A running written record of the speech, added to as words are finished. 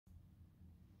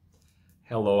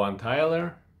Hello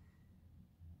Antalya.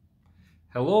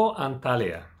 Hello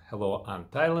Antalya. Hello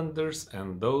Antalyanders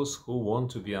and those who want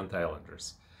to be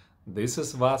Antalyanders. This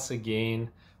is Vas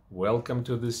again. Welcome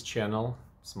to this channel.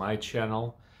 It's my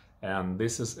channel, and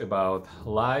this is about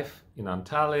life in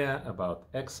Antalya, about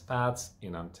expats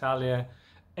in Antalya,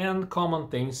 and common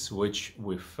things which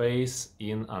we face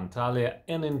in Antalya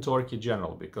and in Turkey in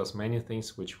general, because many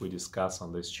things which we discuss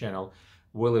on this channel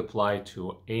will apply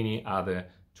to any other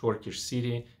Turkish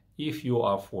city if you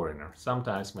are a foreigner.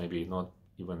 Sometimes maybe not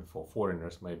even for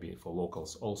foreigners, maybe for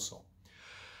locals also.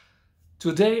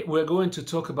 Today we're going to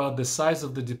talk about the size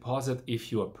of the deposit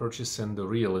if you are purchasing the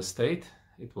real estate.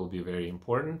 It will be very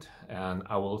important, and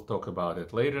I will talk about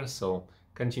it later, so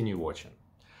continue watching.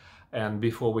 And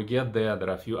before we get there, there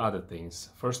are a few other things.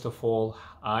 First of all,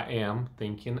 I am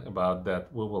thinking about that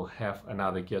we will have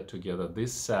another get-together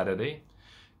this Saturday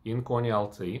in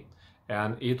Konyaaltı,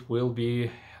 and it will be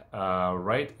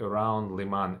right around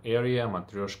Liman area,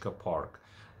 Matryoshka Park.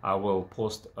 I will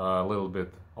post a little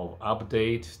bit of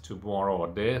update tomorrow or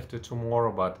day after tomorrow,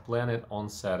 but plan it on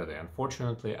Saturday.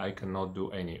 Unfortunately, I cannot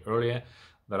do any earlier.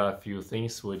 There are a few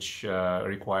things which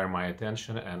require my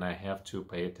attention, and I have to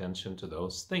pay attention to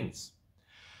those things.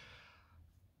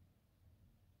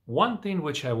 One thing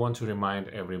which I want to remind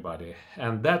everybody,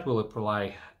 and that will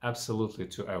apply absolutely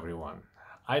to everyone.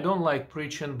 I don't like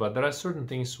preaching, but there are certain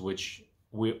things which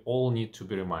we all need to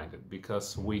be reminded,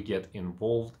 because we get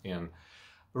involved in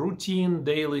routine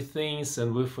daily things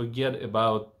and we forget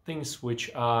about things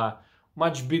which are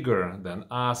much bigger than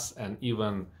us and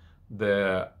even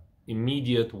the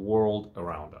immediate world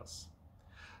around us.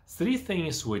 Three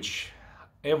things which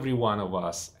every one of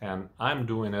us, and I'm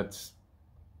doing it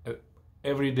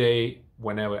every day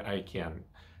whenever I can,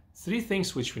 three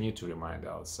things which we need to remind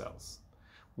ourselves.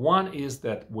 One is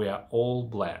that we are all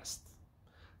blessed.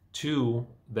 Two,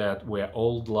 that we are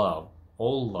all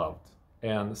loved.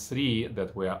 And three,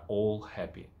 that we are all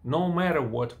happy, no matter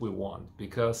what we want.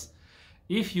 Because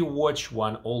if you watch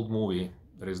one old movie,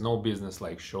 there is no business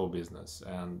like show business.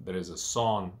 And there is a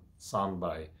song sung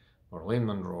by Marilyn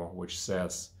Monroe which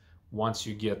says, once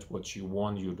you get what you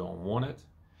want, you don't want it.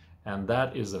 And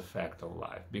that is a fact of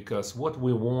life, because what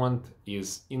we want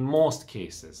is, in most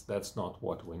cases, that's not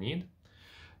what we need.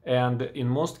 And in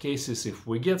most cases, if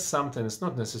we get something, it's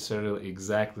not necessarily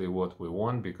exactly what we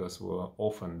want, because we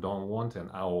often don't want,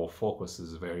 and our focus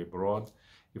is very broad.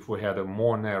 If we had a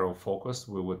more narrow focus,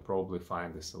 we would probably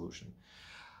find the solution.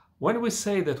 When we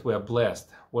say that we are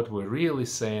blessed, what we're really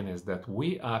saying is that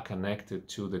we are connected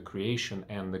to the creation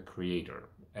and the creator.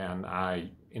 And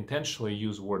I intentionally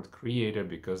use the word creator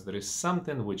because there is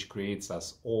something which creates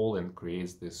us all and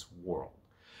creates this world.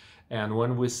 And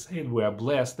when we say we are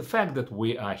blessed, the fact that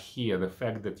we are here, the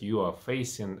fact that you are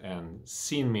facing and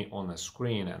seeing me on a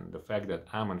screen, and the fact that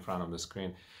I'm in front of the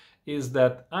screen, is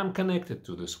that I'm connected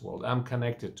to this world. I'm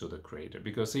connected to the creator,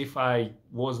 because if I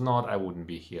was not, I wouldn't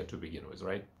be here to begin with,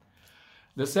 right?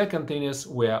 The second thing is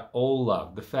we are all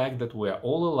loved. The fact that we are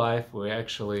all alive, we're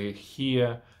actually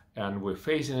here and we're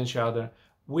facing each other,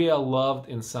 we are loved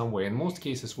in some way. In most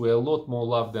cases, we're a lot more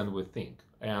loved than we think.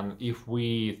 And if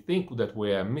we think that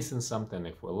we are missing something,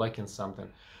 if we're lacking something,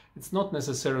 it's not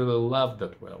necessarily love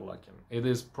that we're lacking. It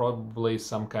is probably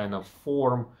some kind of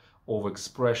form of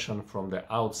expression from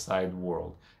the outside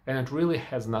world. And it really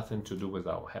has nothing to do with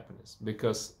our happiness,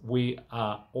 because we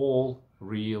are all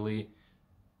really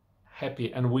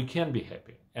happy, and we can be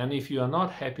happy. And if you are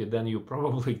not happy, then you're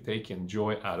probably taking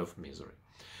joy out of misery.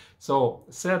 So,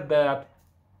 said that,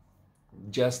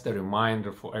 just a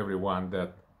reminder for everyone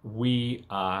that we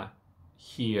are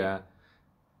here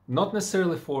not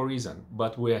necessarily for a reason,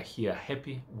 but we are here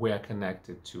happy, we are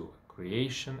connected to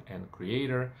creation and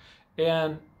creator,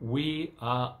 and we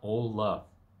are all love.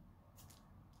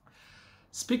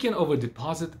 Speaking of a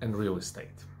deposit and real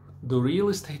estate, the real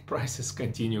estate prices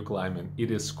continue climbing.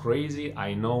 It is crazy,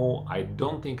 I know. I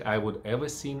don't think I would ever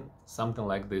seen something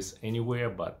like this anywhere,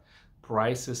 but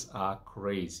prices are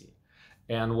crazy.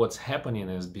 And what's happening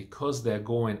is, because they're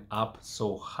going up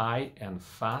so high and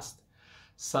fast,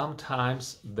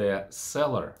 sometimes the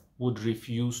seller would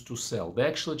refuse to sell. They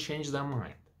actually change their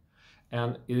mind.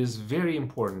 And it is very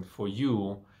important for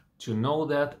you to know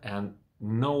that and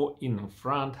know in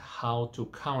front how to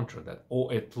counter that,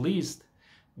 or at least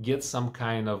get some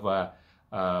kind of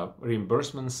a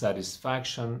reimbursement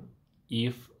satisfaction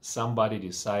if somebody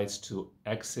decides to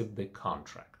exit the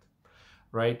contract,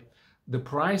 right? The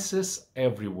prices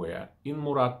everywhere, in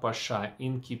Murat Pasha,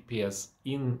 in Kipes,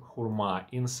 in Hurma,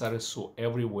 in Sarısu,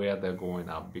 everywhere they're going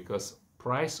up, because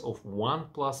price of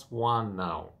 1+1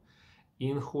 now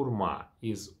in Hurma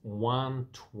is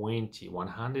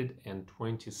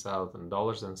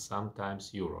 $120,000 and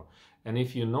sometimes euro. And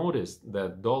if you notice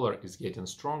that dollar is getting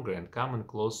stronger and coming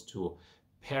close to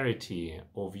parity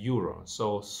of euro,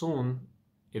 so soon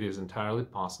it is entirely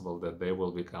possible that they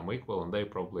will become equal, and they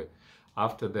probably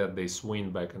after that they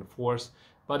swing back and forth.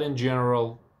 But in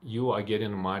general, you are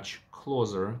getting much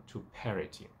closer to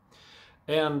parity.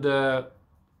 And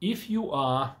if you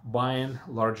are buying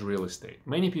large real estate,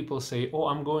 many people say, oh,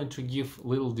 I'm going to give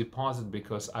little deposit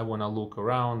because I want to look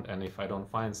around, and if I don't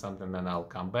find something, then I'll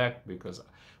come back because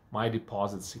my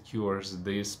deposit secures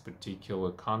this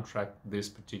particular contract, this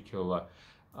particular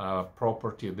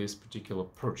property, this particular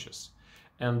purchase.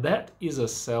 And that is a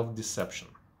self-deception,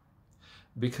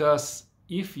 because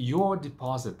if your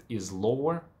deposit is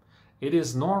lower, it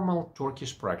is normal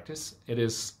Turkish practice, it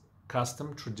is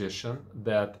custom tradition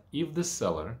that if the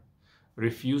seller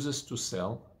refuses to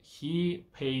sell, he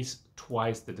pays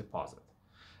twice the deposit.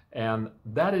 And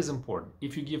that is important.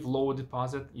 If you give lower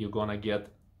deposit, you're gonna get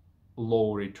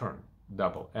low return,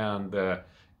 double. And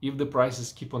if the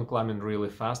prices keep on climbing really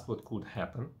fast, what could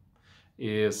happen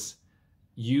is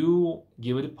you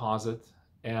give a deposit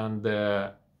and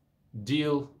the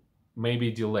deal may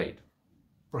be delayed.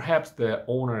 Perhaps the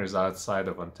owner is outside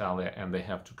of Antalya and they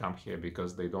have to come here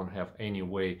because they don't have any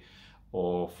way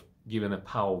of giving a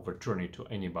power of attorney to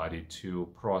anybody to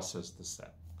process the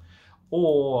sale.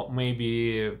 Or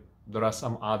maybe there are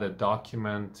some other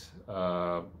document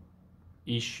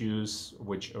issues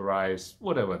which arise,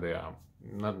 whatever they are,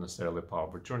 not necessarily power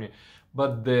of attorney,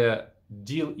 but the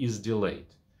deal is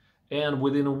delayed. And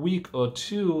within a week or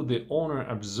two, the owner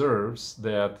observes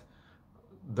that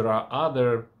there are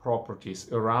other properties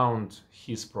around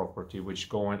his property which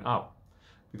going up.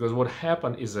 Because what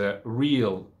happened is a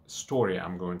real story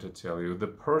I'm going to tell you. The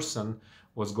person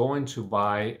was going to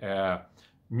buy a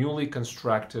newly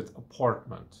constructed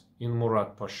apartment in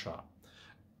Murat Pasha.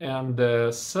 And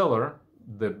the seller,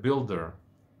 the builder,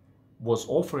 was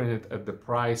offering it at the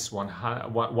price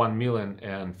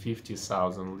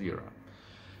 1,050,000 lira.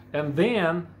 And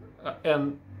then,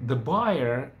 and the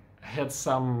buyer had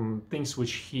some things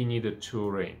which he needed to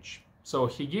arrange. So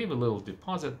he gave a little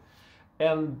deposit,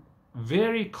 and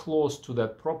very close to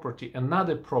that property,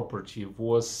 another property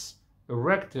was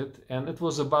erected, and it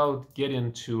was about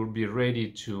getting to be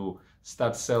ready to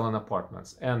start selling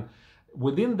apartments. And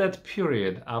within that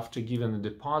period, after giving the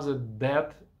deposit,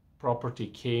 that property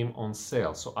came on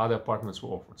sale. So other apartments were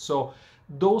offered. So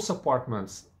those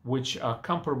apartments, which are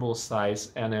comparable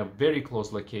size and a very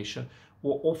close location,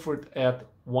 were offered at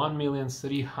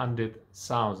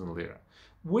 1,300,000 lira,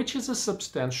 which is a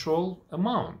substantial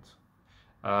amount.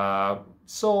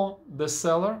 So the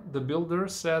seller, the builder,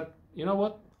 said, you know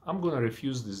what, I'm going to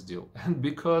refuse this deal. And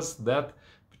because that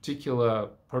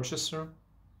particular person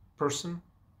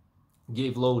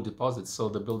gave low deposits, so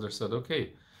the builder said,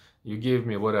 okay, you gave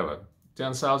me whatever,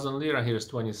 10,000 lira, here's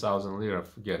 20,000 lira,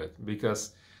 forget it.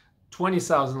 Because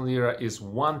 20,000 lira is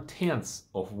 1/10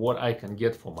 of what I can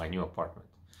get for my new apartment.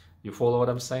 You follow what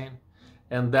I'm saying?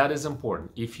 And that is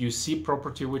important. If you see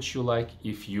property which you like,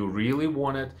 if you really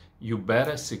want it, you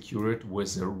better secure it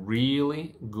with a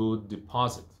really good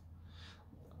deposit.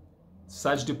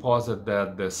 Such deposit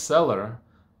that the seller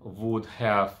would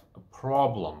have a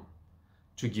problem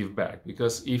to give back.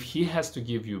 Because if he has to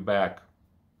give you back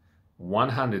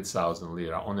 100,000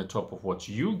 lira on the top of what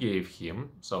you gave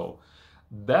him, so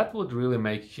that would really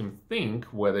make him think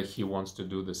whether he wants to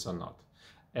do this or not.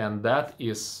 And that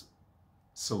is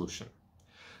solution.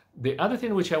 The other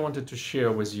thing which I wanted to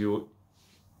share with you,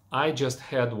 I just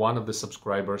had one of the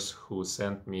subscribers who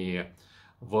sent me a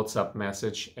WhatsApp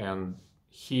message, and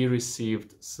he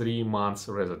received 3 months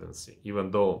residency,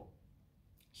 even though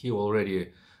he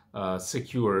already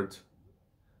secured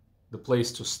the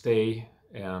place to stay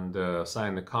and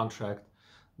signed the contract.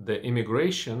 The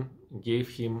immigration gave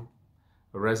him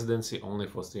residency only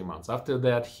for 3 months. After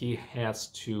that, he has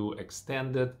to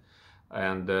extend it,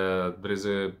 and there is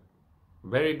a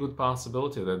very good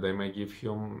possibility that they may give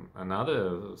him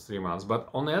another 3 months. But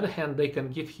on the other hand, they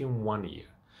can give him 1 year.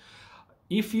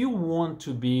 If you want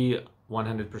to be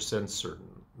 100%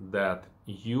 certain that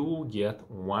you get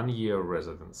 1 year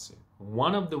residency,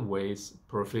 one of the ways,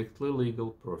 perfectly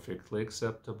legal, perfectly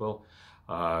acceptable,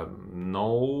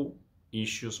 no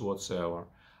issues whatsoever,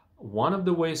 one of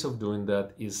the ways of doing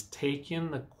that is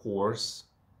taking a course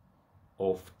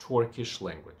of Turkish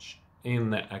language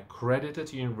in an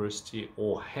accredited university,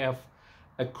 or have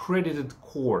accredited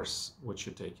course which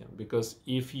you're taking. Because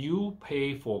if you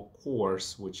pay for a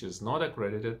course which is not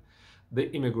accredited,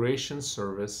 the immigration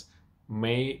service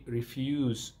may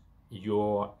refuse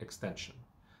your extension.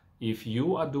 If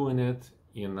you are doing it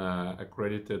in an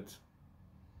accredited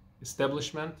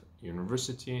establishment,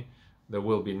 university, there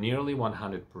will be nearly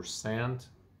 100%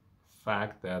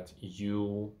 fact that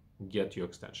you get your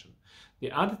extension.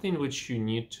 The other thing which you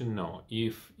need to know,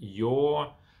 if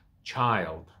your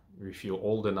child, if you're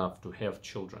old enough to have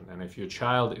children, and if your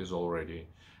child is already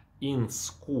in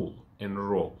school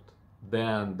enrolled,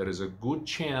 then there is a good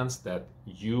chance that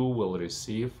you will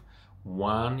receive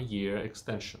 1 year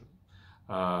extension.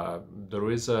 There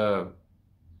is a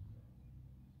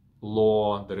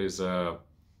law, there is a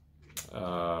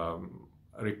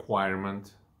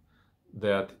requirement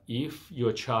that if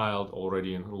your child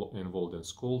already enrolled in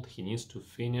school, he needs to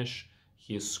finish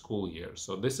his school year.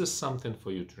 So this is something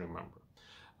for you to remember.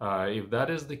 If that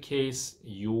is the case,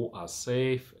 you are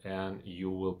safe and you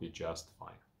will be just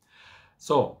fine.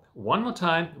 So one more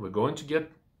time, we're going to get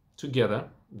together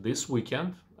this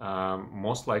weekend,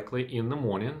 most likely in the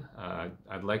morning.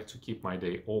 I'd like to keep my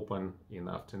day open in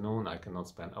the afternoon. I cannot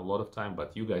spend a lot of time,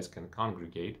 but you guys can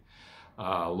congregate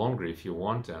longer if you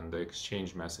want and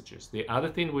exchange messages. The other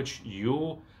thing which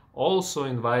you also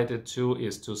invited to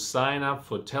is to sign up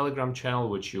for Telegram channel,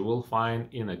 which you will find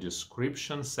in a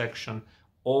description section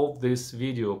of this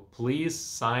video. Please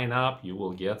sign up. You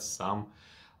will get some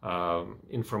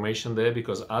information there,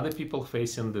 because other people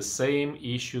facing the same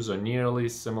issues or nearly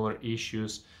similar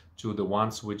issues to the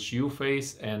ones which you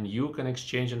face, and you can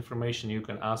exchange information, you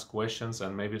can ask questions,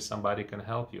 and maybe somebody can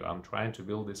help you. I'm trying to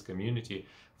build this community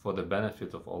for the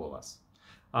benefit of all of us.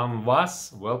 I'm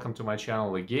Vas, welcome to my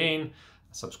channel again.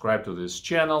 Subscribe to this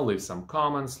channel, leave some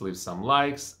comments, leave some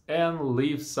likes, and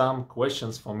leave some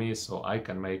questions for me so I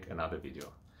can make another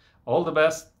video. All the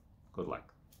best, good luck.